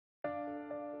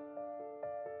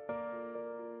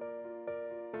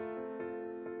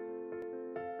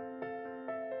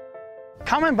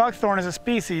Common buckthorn is a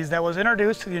species that was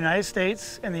introduced to the United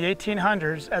States in the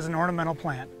 1800s as an ornamental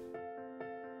plant.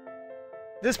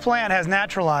 This plant has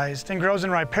naturalized and grows in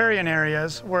riparian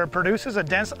areas where it produces a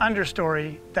dense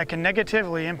understory that can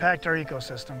negatively impact our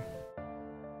ecosystem.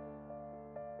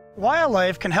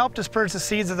 Wildlife can help disperse the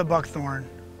seeds of the buckthorn.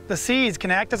 The seeds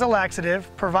can act as a laxative,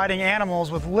 providing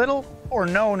animals with little or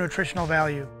no nutritional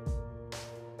value.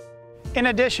 In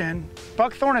addition,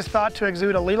 buckthorn is thought to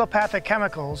exude allelopathic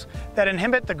chemicals that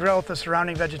inhibit the growth of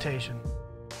surrounding vegetation.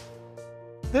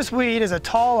 This weed is a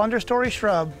tall understory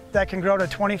shrub that can grow to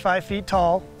 25 feet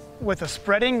tall with a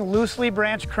spreading, loosely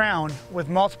branched crown with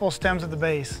multiple stems at the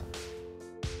base.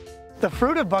 The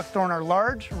fruit of buckthorn are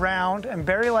large, round, and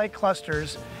berry-like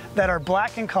clusters that are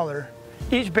black in color.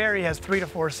 Each berry has 3 to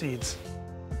 4 seeds.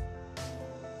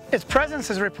 Its presence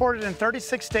is reported in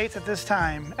 36 states at this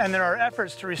time, and there are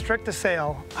efforts to restrict the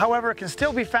sale. However, it can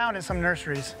still be found in some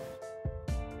nurseries.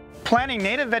 Planting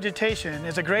native vegetation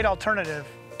is a great alternative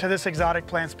to this exotic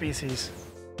plant species.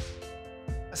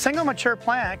 A single mature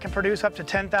plant can produce up to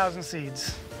 10,000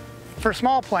 seeds. For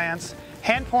small plants,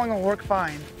 hand pulling will work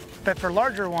fine, but for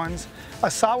larger ones,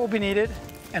 a saw will be needed,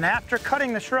 and after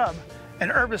cutting the shrub,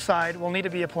 an herbicide will need to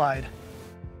be applied.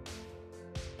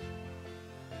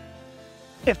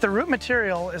 If the root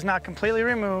material is not completely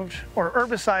removed or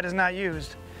herbicide is not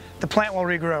used, the plant will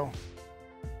regrow.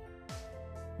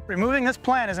 Removing this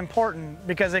plant is important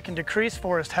because it can decrease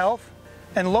forest health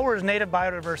and lowers native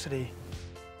biodiversity.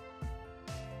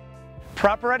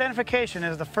 Proper identification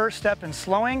is the first step in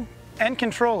slowing and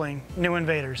controlling new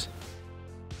invaders.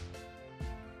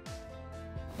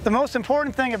 The most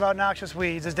important thing about noxious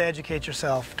weeds is to educate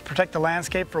yourself to protect the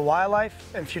landscape for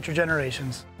wildlife and future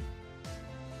generations.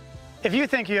 If you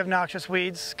think you have noxious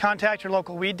weeds, contact your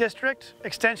local weed district,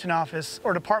 extension office,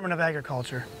 or Department of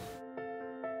Agriculture.